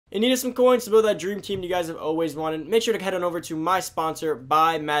and needed some coins to build that dream team you guys have always wanted, make sure to head on over to my sponsor,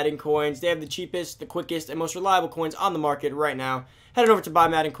 Buy Madden Coins. They have the cheapest, the quickest, and most reliable coins on the market right now. Head on over to Buy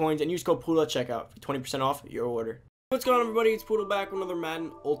Madden Coins and use code Poodle at checkout for 20% off your order. What's going on, everybody? It's Poodle back with another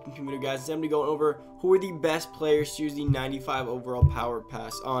Madden Ultimate Team video, guys. Today I'm going to be going over who are the best players to use the 95 overall power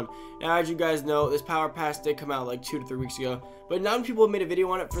pass on. Now, as you guys know, this power pass did come out like 2 to 3 weeks ago, but not many people have made a video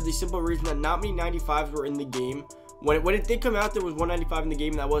on it for the simple reason that not many 95s were in the game. When it did come out, there was 195 in the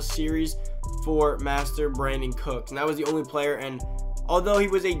game, and that was Series 4 Master Brandon Cooks, and that was the only player. And although he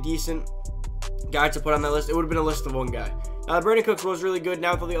was a decent guy to put on that list, it would have been a list of one guy. Now, Brandon Cooks was really good.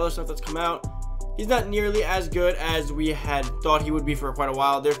 Now with all the other stuff that's come out, he's not nearly as good as we had thought he would be for quite a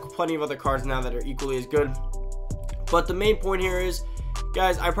while. There's plenty of other cards now that are equally as good. But the main point here is,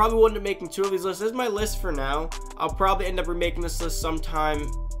 guys, I probably wouldn't be making 2 of these lists. This is my list for now. I'll probably end up remaking this list sometime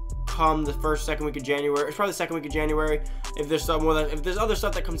come the second week of January. It's probably the second week of January. If there's other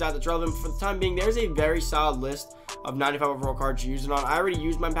stuff that comes out that's relevant. For the time being, there's a very solid list of 95 overall cards to use it on. I already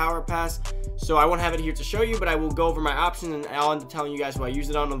used my power pass, so I won't have it here to show you, but I will go over my options and I'll end up telling you guys who I used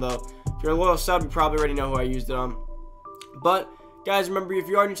it on. Although if you're a loyal sub, you probably already know who I used it on. But guys, remember, if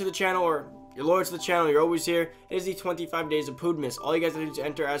you are new to the channel or you're loyal to the channel, you're always here, it is the 25 days of Poodle. All you guys have to do to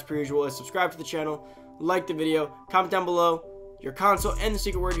enter, as per usual, is subscribe to the channel, like the video, comment down below your console and the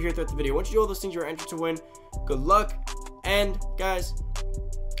secret word you hear throughout the video. Once you do all those things, you're entered to win. Good luck. And guys,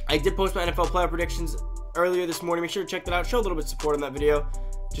 I did post my NFL player predictions earlier this morning. Make sure to check that out. Show a little bit of support on that video.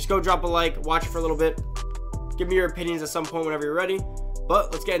 Just go drop a like, watch it for a little bit, give me your opinions at some point whenever you're ready.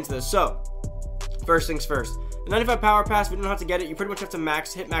 But let's get into this. So first things first, the 95 power pass, if you don't know how to get it, you pretty much have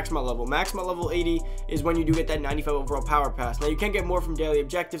to hit maximum level. Maximum level 80 is when you do get that 95 overall power pass. Now, you can get more from daily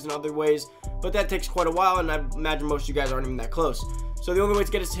objectives and other ways, but that takes quite a while, and I imagine most of you guys aren't even that close. So the only way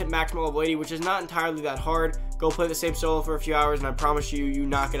to get is to hit maximum level 80, which is not entirely that hard. Go play the same solo for a few hours, and I promise you, you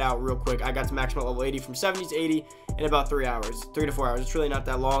knock it out real quick. I got to maximum level 80 from 70 to 80 in about 3 hours, 3 to 4 hours. It's really not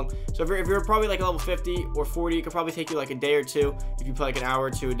that long. So if you're probably like a level 50 or 40, it could probably take you like a day or two if you play like an hour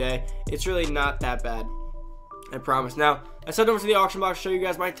or two a day. It's really not that bad, I promise. Now, let's head over to the auction box to show you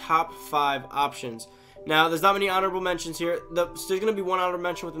guys my top 5 options. Now, there's not many honorable mentions here. There's going to be one honorable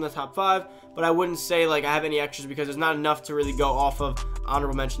mention within the top 5, but I wouldn't say like I have any extras because there's not enough to really go off of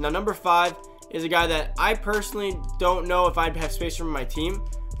honorable mention. Now, number 5 is a guy that I personally don't know if I'd have space for my team,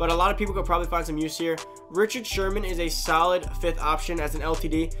 but a lot of people could probably find some use here. Richard Sherman is a solid 5th option as an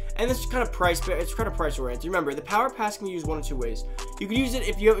LTD, and this is kind of price oriented. Remember, the power pass can be used one of 2 ways. You can use it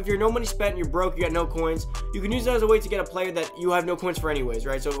if you're no money spent and you're broke, you got no coins. You can use it as a way to get a player that you have no coins for anyways,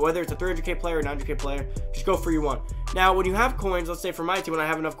 right? So whether it's a 300k player or 900k player, just go for you want. Now, when you have coins, let's say for my team, when I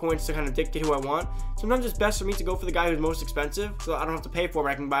have enough coins to kind of dictate who I want, sometimes it's best for me to go for the guy who's most expensive, so I don't have to pay for him.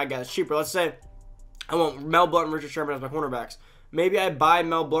 I can buy a guy that's cheaper. Let's say I want Mel Blount and Richard Sherman as my cornerbacks. Maybe I buy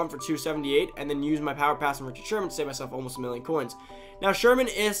Mel Blount for $278 and then use my power pass on Richard Sherman to save myself almost 1 million coins. Now, Sherman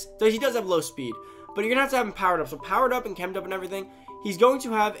he does have low speed, but you're going to have him powered up. So powered up and chemed up and everything, he's going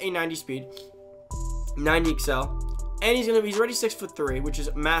to have a 90 speed, 90 excel, and he's already 6'3", which is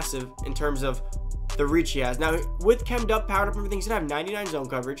massive in terms of the reach he has. Now, with chemed up, powered up, everything, he's going to have 99 zone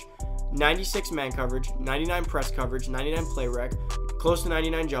coverage, 96 man coverage, 99 press coverage, 99 play rec, close to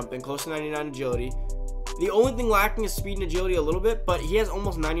 99 jumping, close to 99 agility. The only thing lacking is speed and agility a little bit, but he has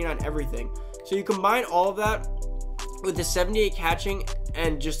almost 99 everything. So you combine all of that with the 78 catching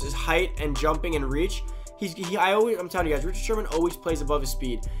and just his height and jumping and reach. I'm telling you guys, Richard Sherman always plays above his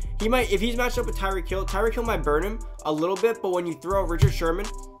speed. If he's matched up with Tyreek Hill might burn him a little bit, but when you throw Richard Sherman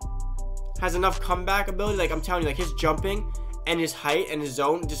has enough comeback ability, like I'm telling you, like his jumping and his height and his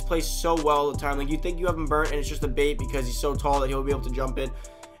zone just plays so well all the time. Like you think you have him burnt and it's just a bait because he's so tall that he'll be able to jump it.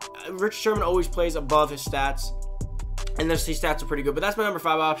 Richard Sherman always plays above his stats, and his stats are pretty good, but that's my number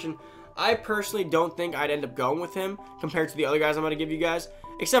 5 option. I personally don't think I'd end up going with him compared to the other guys I'm going to give you guys,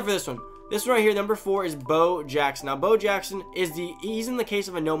 except for this one. This one right here, number 4, is Bo Jackson. Now, Bo Jackson he's in the case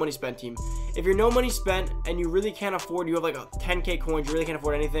of a no money spent team. If you're no money spent and you really can't afford, you have like a 10k coins, you really can't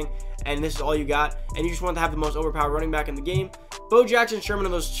afford anything, and this is all you got, and you just want to have the most overpowered running back in the game, Bo Jackson and Sherman are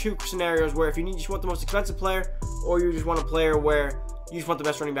those 2 scenarios where if you just want the most expensive player, or you just want a player where you just want the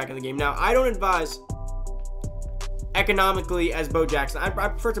best running back in the game. Now, I don't advise economically as Bo Jackson. I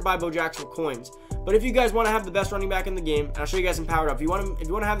prefer to buy Bo Jackson with coins. But if you guys want to have the best running back in the game, and I'll show you guys some powered up. If you want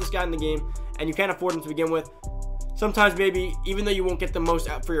to have this guy in the game and you can't afford him to begin with, sometimes maybe even though you won't get the most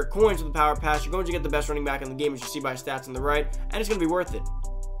out for your coins with the power pass, you're going to get the best running back in the game, as you see by stats on the right, and it's going to be worth it.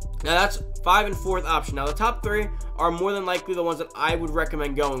 Now, that's 5 and 4th option. Now, the top 3 are more than likely the ones that I would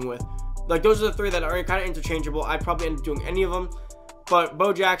recommend going with. Like, those are the 3 that are kind of interchangeable. I'd probably end up doing any of them. But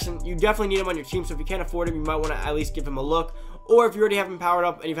Bo Jackson, you definitely need him on your team, so if you can't afford him, you might want to at least give him a look. Or if you already have him powered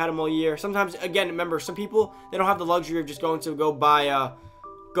up and you've had him all year. Sometimes, again, remember, some people, they don't have the luxury of just going to go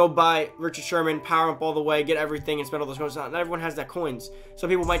buy Richard Sherman, power him up all the way, get everything, and spend all those coins. Not everyone has that coins. Some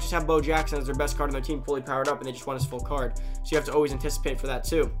people might just have Bo Jackson as their best card on their team, fully powered up, and they just want his full card. So you have to always anticipate for that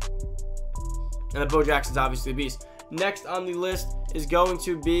too. And the Bo Jackson's obviously a beast. Next on the list is going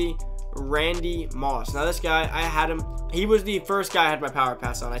to be Randy Moss. Now this guy, I had him. He was the first guy I had my power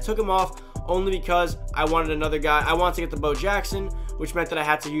pass on. I took him off only because I wanted another guy. I wanted to get the Bo Jackson, which meant that I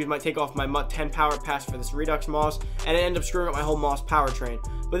had to take off my MUT 10 power pass for this Redux Moss, and it ended up screwing up my whole Moss powertrain.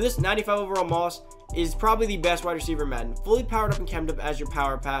 But this 95 overall Moss is probably the best wide receiver in Madden. Fully powered up and chemmed up as your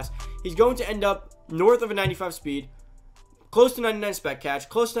power pass. He's going to end up north of a 95 speed, close to 99 spec catch,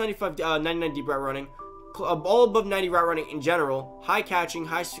 close to 99 deep route running, all above 90 route running in general, high catching,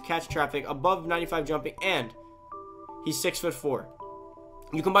 high catch traffic, above 95 jumping, and he's 6'4".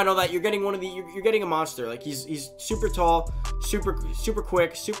 You combine all that, you're getting you're getting a monster. Like he's super tall, super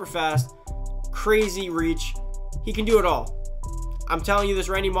quick, super fast, crazy reach. He can do it all. I'm telling you, this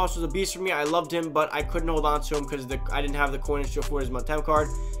Randy Moss was a beast for me. I loved him, but I couldn't hold on to him because I didn't have the coinage to afford his MUT 10 card.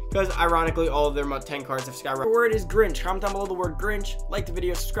 Because ironically, all of their MUT 10 cards have skyrocketed. The word is Grinch. Comment down below the word Grinch, like the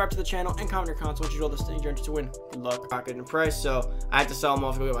video, subscribe to the channel, and comment your comments once you do all this thing. You're entered to win. Good luck. Rocketed in price, so I had to sell him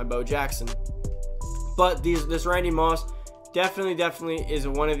off to go get my Bo Jackson. But this Randy Moss definitely is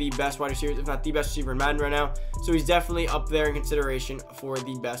one of the best wide receivers, if not the best receiver in Madden right now. So he's definitely up there in consideration for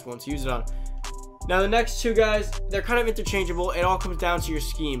the best one to use it on. Now the next two guys, they're kind of interchangeable. It all comes down to your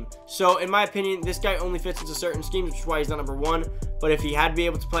scheme. So in my opinion, this guy only fits into certain schemes, which is why he's not number one. But if he had to be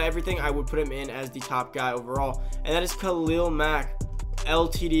able to play everything, I would put him in as the top guy overall. And that is Khalil Mack,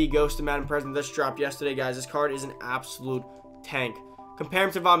 LTD Ghost of Madden President. This dropped yesterday, guys. This card is an absolute tank. Compare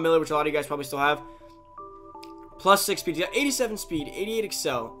him to Von Miller, which a lot of you guys probably still have. Plus 6 speed. He's got 87 speed, 88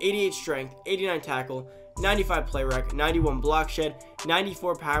 excel, 88 strength, 89 tackle, 95 play rec, 91 block shed,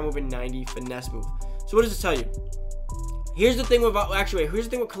 94 power move, and 90 finesse move. So what does this tell you? Here's the thing here's the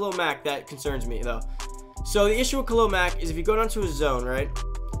thing with Khalil Mack that concerns me though. So the issue with Khalil Mack is if you go down to his zone, right?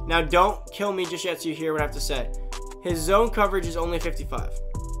 Now don't kill me just yet so you hear what I have to say. His zone coverage is only 55,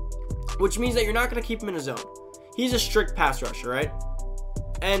 which means that you're not going to keep him in a zone. He's a strict pass rusher, right?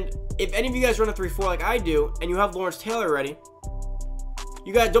 And if any of you guys run a 3-4 like I do, and you have Lawrence Taylor ready,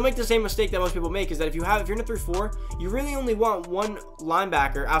 you guys don't make the same mistake that most people make, is that if you're in a 3-4, you really only want one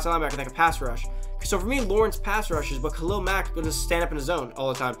linebacker, outside linebacker, that can pass rush. So for me, Lawrence pass rushes, but Khalil Mack going to stand up in a zone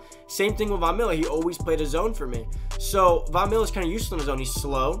all the time. Same thing with Von Miller. He always played a zone for me. So Von Miller's kind of useless in a zone. He's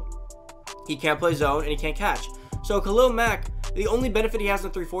slow, he can't play zone, and he can't catch. So Khalil Mack, the only benefit he has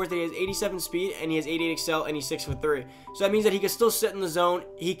in the 3-4 is that he has 87 speed, and he has 88 excel, and he's 6'3". So that means that he can still sit in the zone.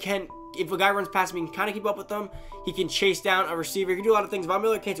 He can, if a guy runs past him, he can kind of keep up with them. He can chase down a receiver. He can do a lot of things. Von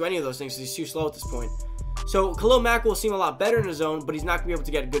Miller can't do any of those things because he's too slow at this point. So Khalil Mack will seem a lot better in the zone, but he's not going to be able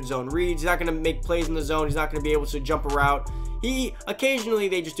to get good zone reads. He's not going to make plays in the zone. He's not going to be able to jump a route. Occasionally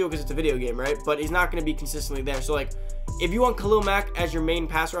they just do it because it's a video game, right? But he's not going to be consistently there. So like, if you want Khalil Mack as your main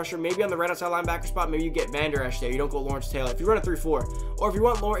pass rusher, maybe on the right outside linebacker spot, maybe you get Vander Esch there. You don't go Lawrence Taylor. If you run a 3-4, or if you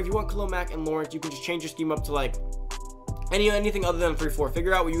want Khalil Mack and Lawrence, you can just change your scheme up to like anything other than 3-4.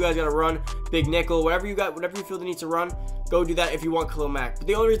 Figure out what you guys got to run, big nickel, whatever you feel the need to run. Go do that if you want Khalil Mack. But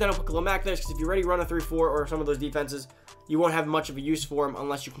the only reason I don't put Khalil Mack there is because if you already run a 3-4 or some of those defenses, you won't have much of a use for him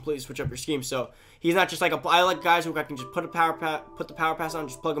unless you completely switch up your scheme. So he's not just like I like guys who I can just put the power pass on,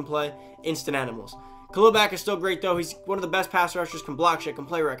 just plug and play, instant animals. Khalil Mack is still great though. He's one of the best pass rushers, can block shit, can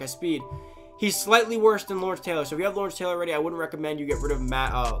play rec, has speed. He's slightly worse than Lawrence Taylor. So if you have Lawrence Taylor already, I wouldn't recommend you get rid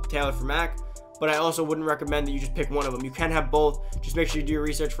of Taylor for Mack. But I also wouldn't recommend that you just pick one of them. You can have both. Just make sure you do your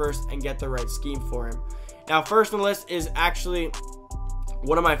research first and get the right scheme for him. Now, first on the list is actually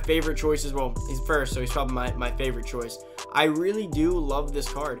one of my favorite choices. Well, he's first, so he's probably my favorite choice. I really do love this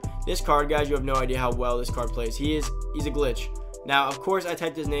card. This card, guys, you have no idea how well this card plays. He's a glitch. Now, of course, I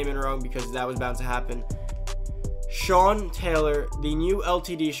typed his name in wrong because that was bound to happen. Sean Taylor, the new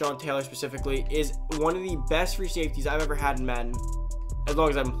LTD Sean Taylor specifically, is one of the best free safeties I've ever had in Madden, as long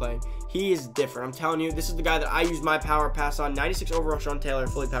as I've been playing. He is different. I'm telling you, this is the guy that I use my power pass on. 96 overall Sean Taylor,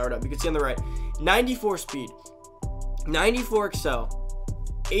 fully powered up. You can see on the right. 94 speed, 94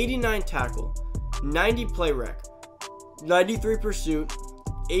 excel, 89 tackle, 90 play rec, 93 pursuit,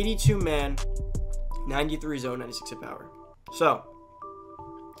 82 man, 93 zone, 96 hit power. So,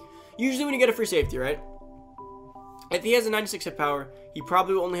 usually when you get a free safety, right? If he has a 96 hit power, he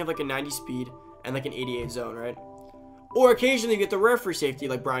probably will only have like a 90 speed and like an 88 zone, right? Or occasionally you get the rare free safety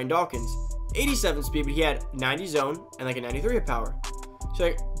like Brian Dawkins. 87 speed, but he had 90 zone and like a 93 hit power.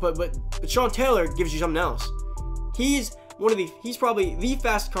 So, but Sean Taylor gives you something else. he's probably the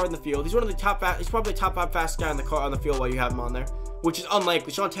fastest card in the field. He's one of the top he's probably the top 5 fastest guy on the field while you have him on there, which is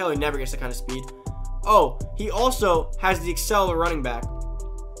unlikely. Sean Taylor never gets that kind of speed. Oh, he also has the excel running back.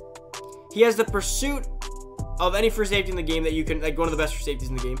 He has the pursuit of any free safety in the game that you can, like one of the best free safeties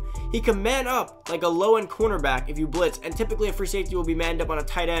in the game. He can man up like a low-end cornerback if you blitz, and typically a free safety will be manned up on a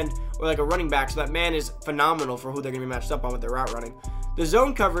tight end or like a running back, so that man is phenomenal for who they're going to be matched up on with their route running. The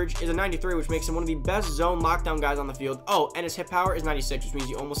zone coverage is a 93, which makes him one of the best zone lockdown guys on the field. Oh, and his hit power is 96, which means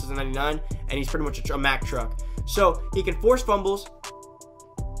he almost has a 99, and he's pretty much a Mack truck. So he can force fumbles.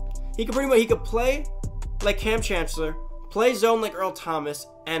 He could play like Cam Chancellor, play zone like Earl Thomas,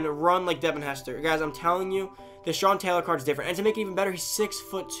 and run like Devin Hester. Guys, I'm telling you, the Sean Taylor card is different. And to make it even better, he's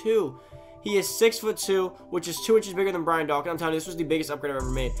 6'2". He is 6'2", which is 2 inches bigger than Brian Dawkins. I'm telling you, this was the biggest upgrade I've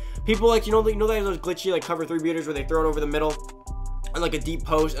ever made. People like, you know they have those glitchy like cover 3 beaters where they throw it over the middle and like a deep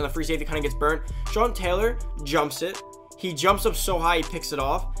post and the free safety kind of gets burnt. Sean Taylor jumps it. He jumps up so high he picks it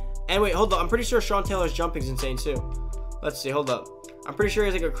off. And wait, hold up. I'm pretty sure Sean Taylor's jumping is insane too. Let's see. Hold up. I'm pretty sure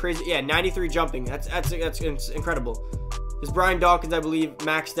he has like a crazy, 93 jumping. That's incredible. His Brian Dawkins, I believe,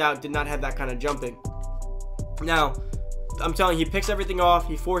 maxed out, did not have that kind of jumping. Now, I'm telling you, he picks everything off.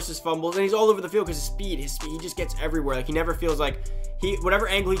 He forces fumbles, and he's all over the field because his speed, he just gets everywhere. Like, he never feels like whatever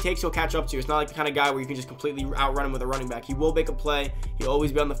angle he takes, he'll catch up to. It's not like the kind of guy where you can just completely outrun him with a running back. He will make a play. He'll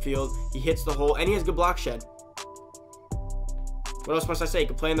always be on the field. He hits the hole, and he has good block shed. What else must I say? He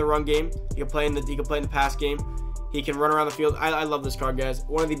can play in the run game. He can play in the pass game. He can run around the field. I love this card, guys.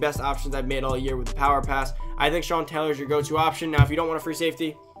 One of the best options I've made all year with the power pass. I think Sean Taylor is your go-to option. Now, if you don't want a free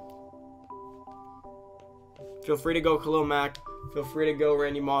safety, feel free to go Khalil Mack. Feel free to go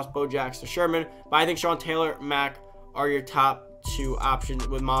Randy Moss, Bo Jackson, Sherman. But I think Sean Taylor, Mack are your top 2 options,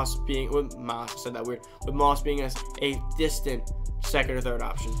 with Moss being a distant second or third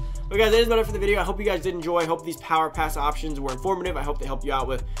option. But guys, that is about it for the video. I hope you guys did enjoy. I hope these power pass options were informative. I hope they helped you out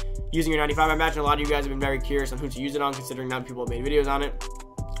with using your 95. I imagine a lot of you guys have been very curious on who to use it on, considering now people have made videos on it.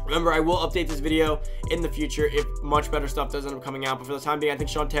 Remember, I will update this video in the future if much better stuff does end up coming out. But for the time being, I think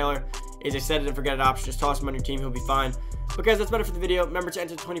Sean Taylor is a set it and forget it option. Just toss him on your team. He'll be fine. But guys, that's about it for the video. Remember to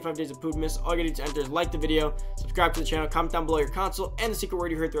enter 25 days of Poodle. All you need to enter is like the video, subscribe to the channel, comment down below your console, and the secret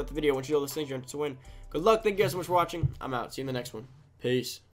word you heard throughout the video. Once you do all those things, you're entered to win. Good luck. Thank you guys so much for watching. I'm out. See you in the next one. Peace.